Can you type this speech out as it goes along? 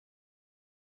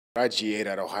I GA'd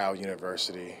at Ohio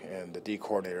University, and the D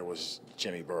coordinator was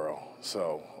Jimmy Burrow.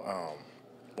 So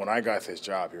when I got this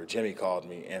job here, Jimmy called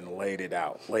me and laid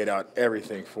out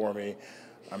everything for me.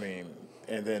 I mean,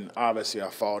 and then obviously I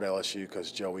followed LSU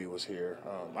because Joey was here.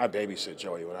 I babysit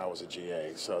Joey when I was a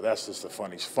GA, so that's just the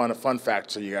fun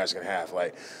fact so you guys can have.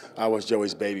 Like, I was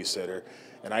Joey's babysitter,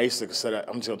 and I used to sit.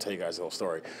 I'm just gonna tell you guys a little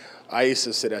story. I used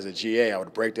to sit as a GA. I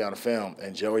would break down the film,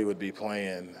 and Joey would be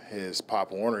playing his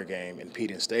Pop Warner game in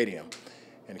Peden Stadium,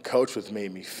 and Coach was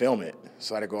made me film it.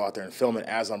 So I had to go out there and film it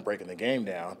as I'm breaking the game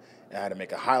down, and I had to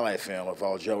make a highlight film of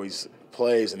all Joey's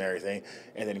plays and everything,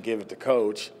 and then give it to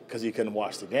Coach because he couldn't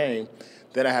watch the game.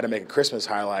 Then I had to make a Christmas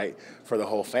highlight for the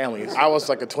whole family. I was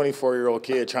like a 24-year-old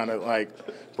kid trying to like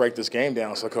break this game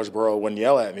down so Coach Burrow wouldn't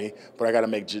yell at me, but I got to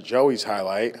make Joey's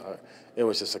highlight. It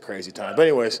was just a crazy time. But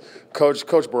anyways,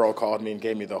 Coach Burrow called me and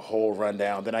gave me the whole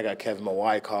rundown. Then I got Kevin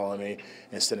Mawai calling me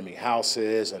and sending me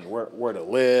houses and where to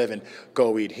live and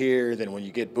go eat here. Then when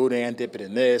you get boudin, dip it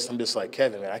in this. I'm just like,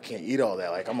 Kevin, man, I can't eat all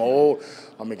that. Like, I'm old.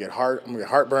 I'm gonna get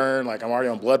heartburn. Like, I'm already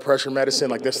on blood pressure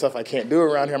medicine. Like, this stuff I can't do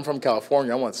around here. I'm from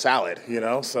California. I want salad, you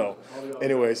know. So,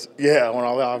 anyways, yeah, I want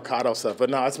all the avocado stuff. But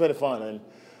no, it's been fun. And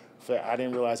I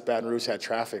didn't realize Baton Rouge had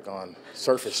traffic on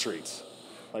surface streets.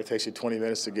 Like, it takes you 20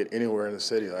 minutes to get anywhere in the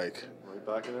city, like, right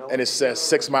back in LA. And it says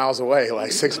 6 miles away.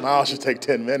 Like, 6 miles should take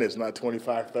 10 minutes, not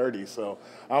 25, 30. So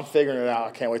I'm figuring it out.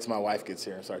 I can't wait till my wife gets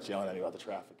here and starts yelling at me about the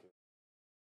traffic.